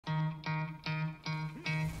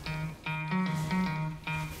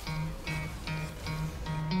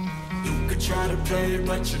try to play,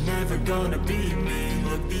 but you're never gonna beat me.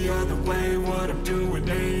 Look the other way, what I'm doing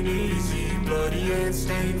ain't easy. Bloody hands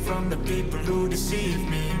stained from the people who deceive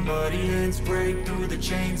me. Muddy hands break through the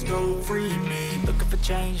chains, go free me. Looking for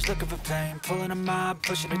change, looking for pain, pulling a mob,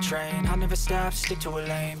 pushing a train. I'll never stop, stick to a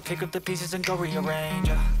lane, pick up the pieces and go rearrange.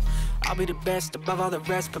 I'll be the best above all the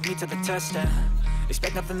rest, put me to the test and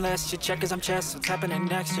expect nothing less. Your check is I'm chess, what's happening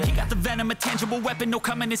next? Yeah. He got the venom, a tangible weapon, no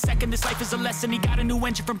coming in second. This life is a lesson, he got a new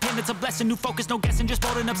engine from pain, it's a blessing. New focus, no guessing, just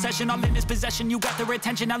bold and obsession. All in his possession, you got their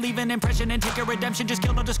attention. I leave an impression and take a redemption. Just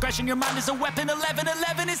kill, no discretion, your mind is a weapon.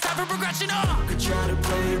 11-11, it's time for progression. You could try to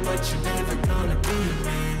play, but you're never gonna beat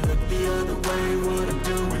me. Look the other way, what I'm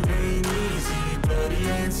doing ain't easy. Bloody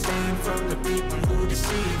hands stained from the people who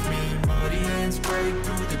deceive me. Muddy hands break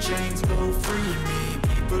through the chains, go free me.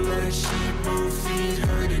 People like sheep move feet,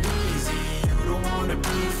 hurt it easy. You don't wanna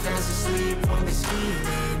be fast asleep when they're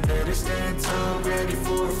scheming. Better stand tall, ready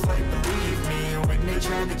for a fight, believe me. When they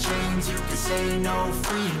try to change, you can say no,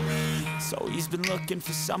 free me. So he's been looking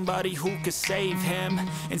for somebody who could save him,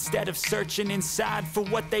 instead of searching inside for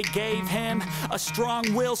what they gave him. A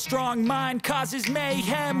strong will, strong mind causes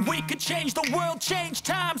mayhem. We could change the world, change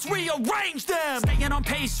times, rearrange them. Staying on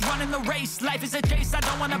pace, running the race. Life is a chase, I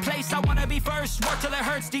don't want a place. I wanna be first, work till it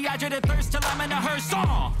hurts. Dehydrated thirst till I'm in a hearse.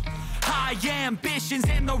 High ambitions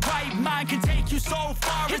and the right mind can take you so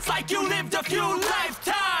far. It's like you lived a few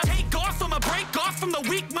lifetimes. Take off from a break off from the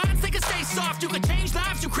weak minds. They can stay soft. You can change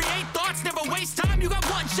lives, you create thoughts, never waste time. You got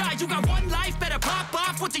one shot, you got one life. Better pop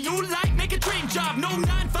off. What do you like? Make a dream job. No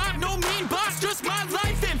 9-5, no mean boss. Just my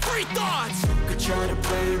life and free thoughts. You could try to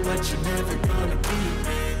play, but you're never gonna beat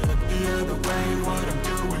me. Look the other way, what I'm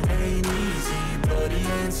doing ain't easy. Bloody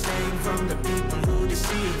hands stained from the people who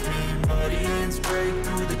deceive me. Muddy hands break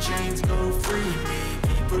through the chains, go free me.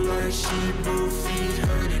 People like sheep move feet,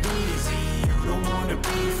 hurt it easy. You don't wanna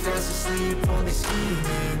be fast asleep on the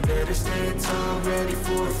scheming. Better stand tall, ready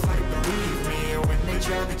for a fight, believe me. When they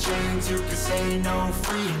try to change, you can say no,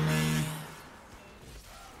 free me.